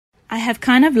I have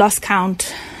kind of lost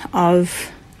count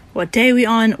of what day we're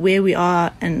on, where we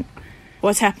are, and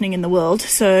what's happening in the world.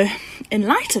 So in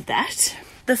light of that,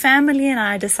 the family and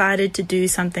I decided to do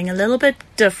something a little bit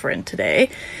different today.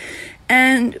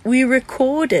 And we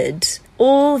recorded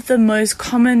all the most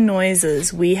common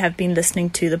noises we have been listening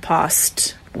to the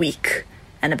past week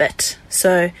and a bit.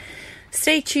 So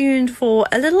stay tuned for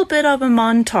a little bit of a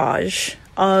montage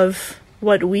of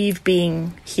what we've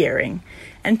been hearing.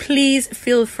 And please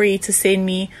feel free to send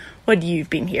me what you've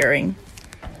been hearing.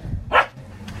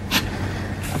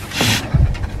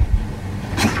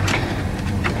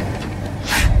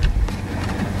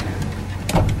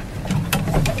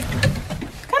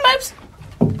 Come, Babs.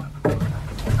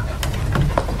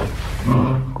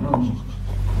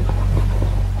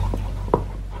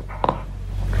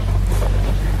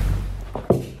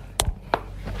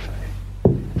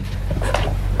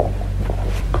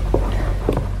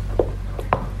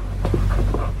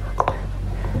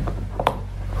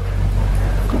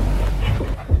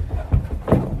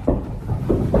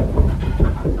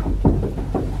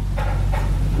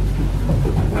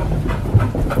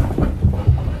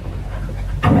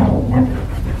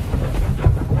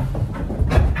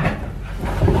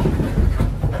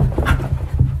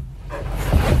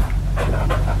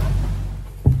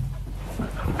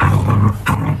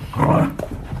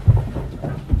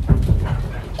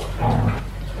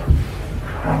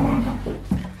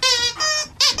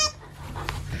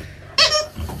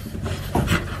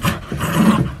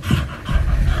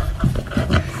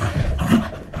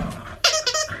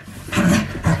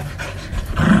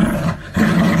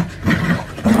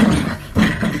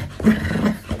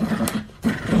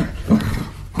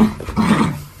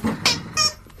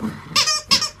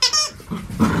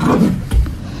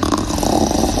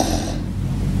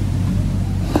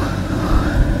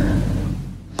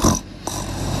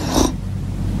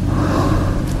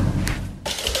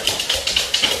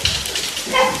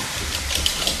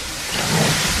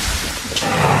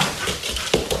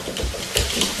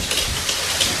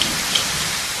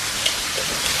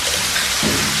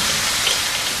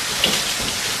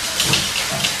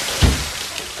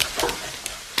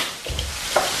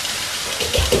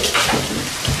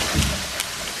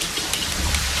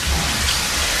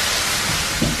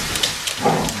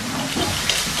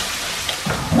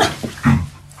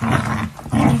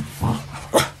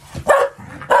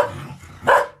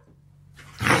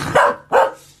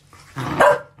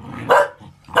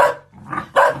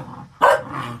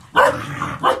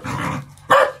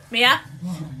 Mia?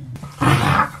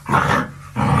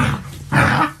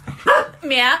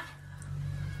 Mia?